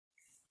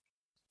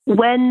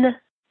When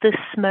the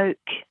smoke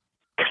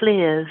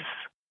clears,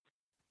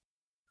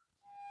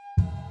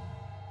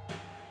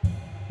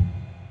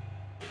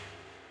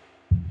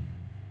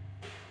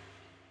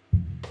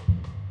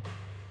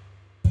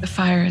 the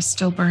fire is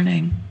still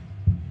burning.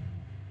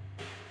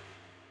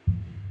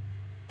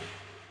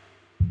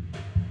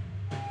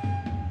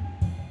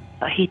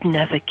 But he'd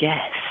never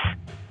guess.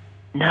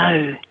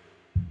 No,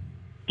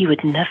 he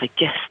would never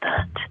guess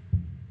that.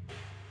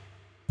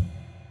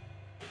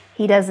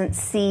 He doesn't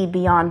see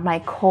beyond my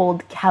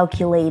cold,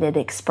 calculated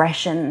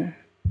expression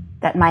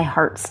that my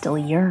heart still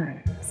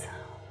yearns.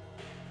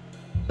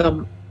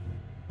 Thump,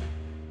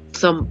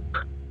 thump,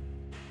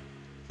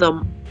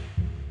 thump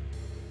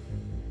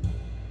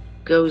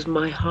goes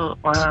my heart.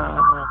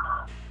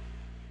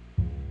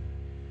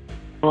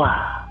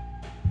 Blah,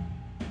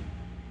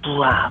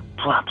 blah,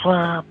 blah,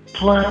 blah,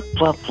 blah,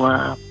 blah,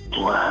 blah,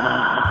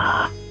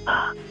 blah,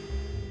 blah.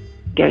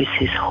 Goes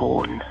his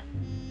horn.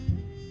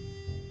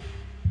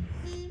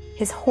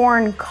 His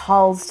horn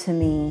calls to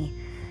me,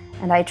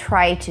 and I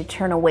try to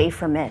turn away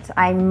from it.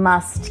 I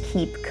must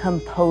keep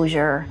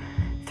composure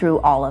through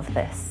all of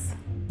this.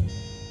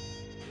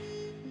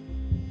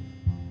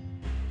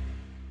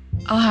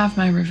 I'll have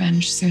my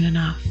revenge soon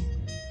enough.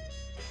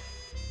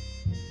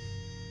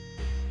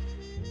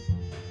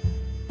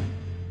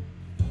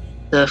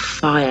 The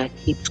fire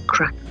keeps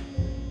cracking,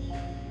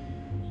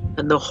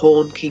 and the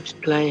horn keeps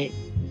playing.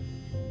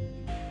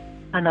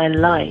 And I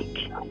like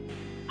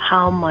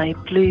how my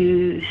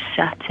blue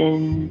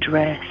satin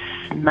dress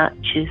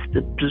matches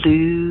the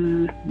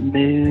blue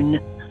moon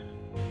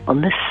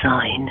on the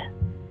sign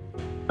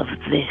of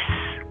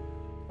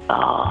this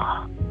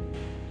bar.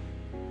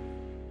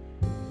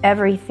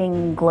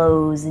 Everything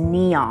glows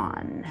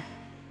neon,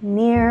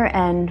 near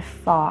and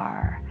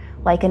far,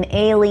 like an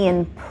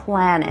alien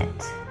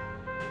planet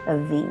of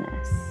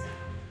Venus.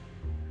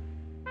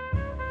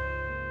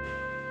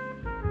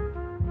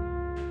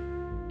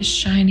 His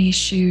shiny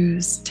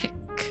shoes tick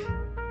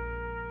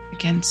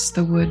against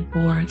the wood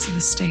boards of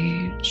the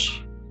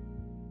stage.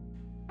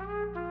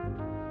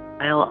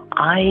 While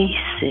I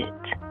sit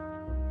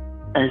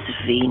as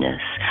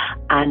Venus,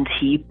 and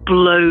he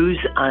blows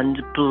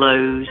and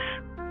blows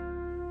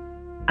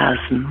as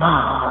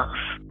Mars.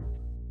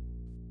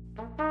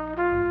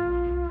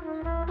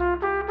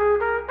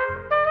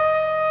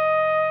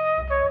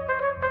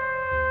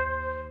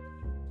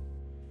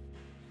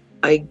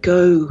 I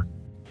go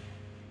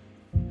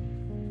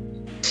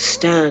to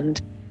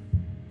stand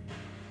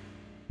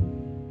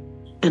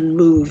and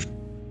move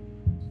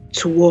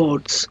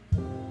towards.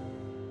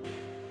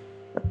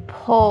 The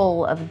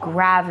pull of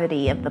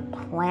gravity of the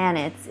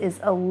planets is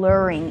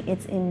alluring,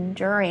 it's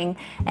enduring,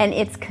 and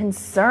it's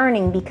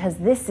concerning because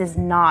this is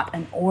not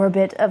an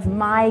orbit of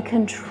my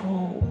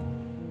control.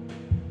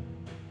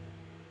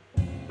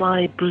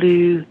 My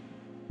blue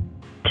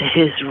to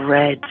his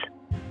red.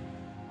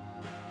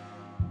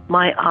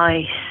 My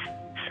ice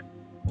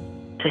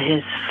to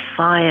his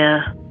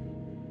fire.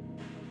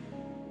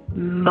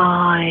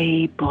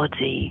 My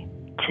body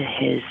to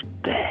his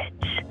bed.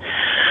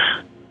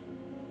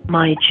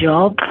 My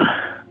job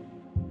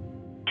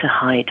to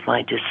hide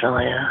my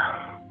desire.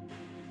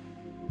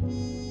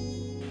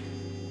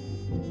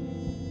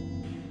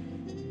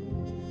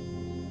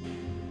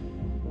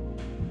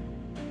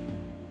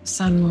 The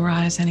sun will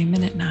rise any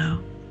minute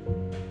now.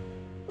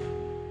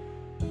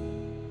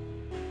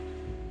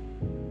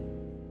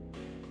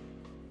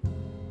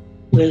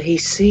 Will he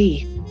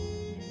see?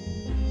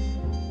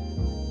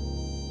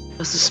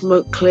 As the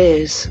smoke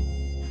clears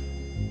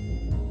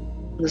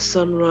and the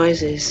sun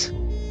rises,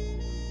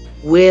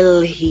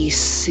 will he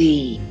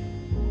see?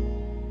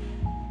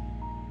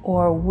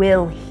 Or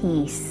will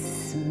he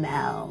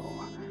smell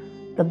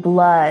the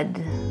blood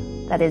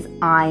that is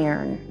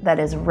iron, that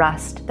is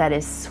rust, that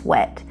is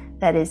sweat,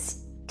 that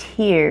is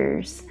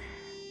tears,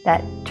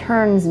 that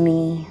turns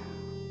me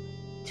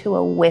to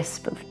a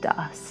wisp of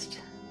dust?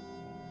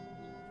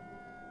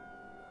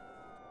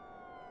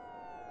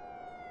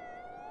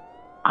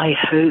 I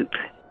hope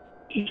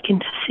he can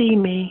see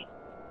me.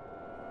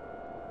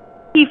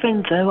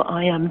 Even though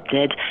I am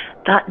dead,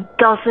 that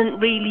doesn't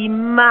really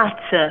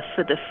matter,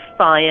 for the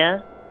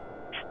fire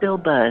still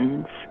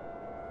burns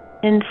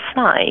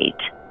inside.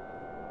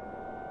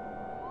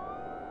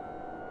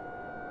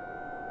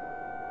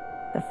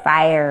 The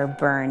fire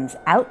burns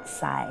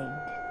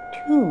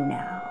outside too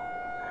now,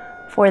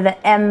 for the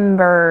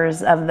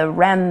embers of the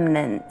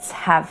remnants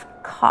have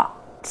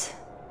caught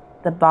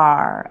the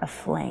bar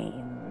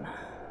aflame.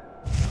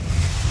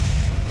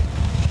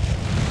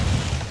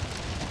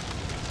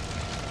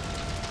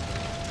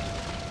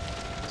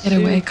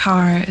 Getaway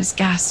car is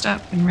gassed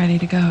up and ready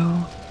to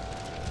go.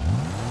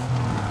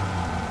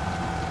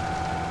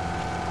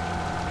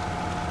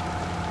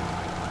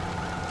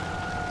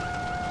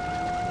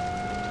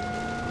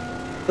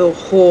 The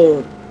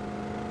horn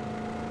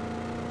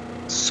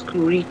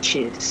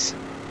screeches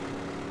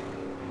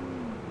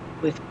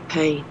with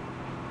pain.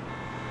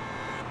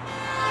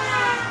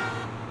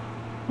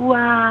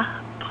 Blah,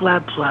 blah,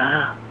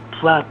 blah,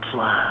 blah,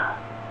 blah,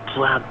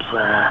 blah,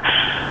 blah.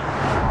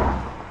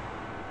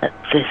 At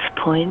this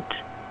point,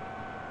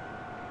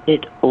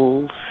 it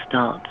all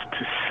starts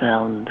to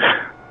sound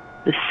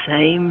the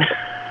same.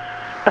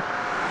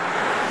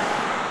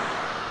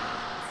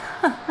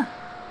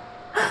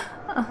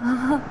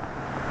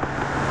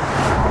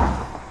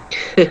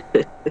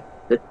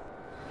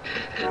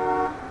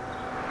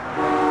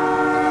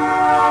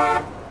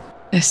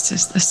 This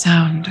is the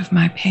sound of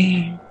my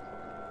pain.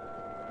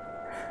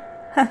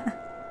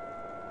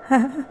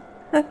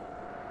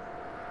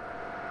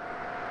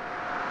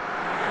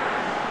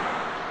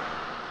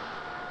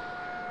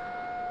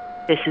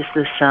 This is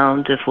the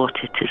sound of what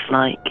it is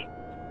like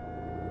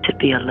to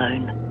be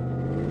alone.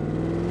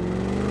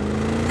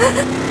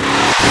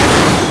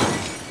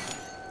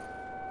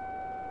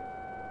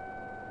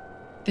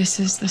 This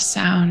is the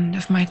sound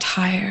of my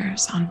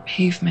tires on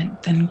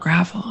pavement, then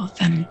gravel,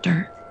 then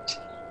dirt.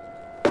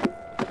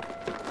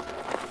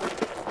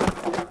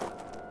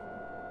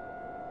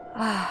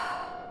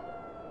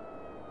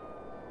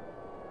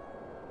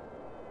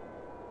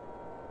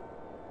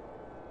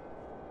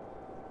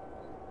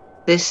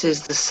 This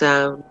is the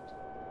sound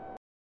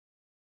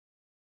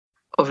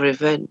of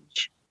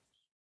revenge.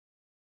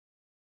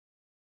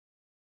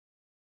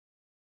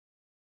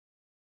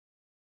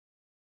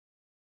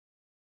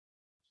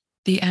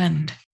 The end.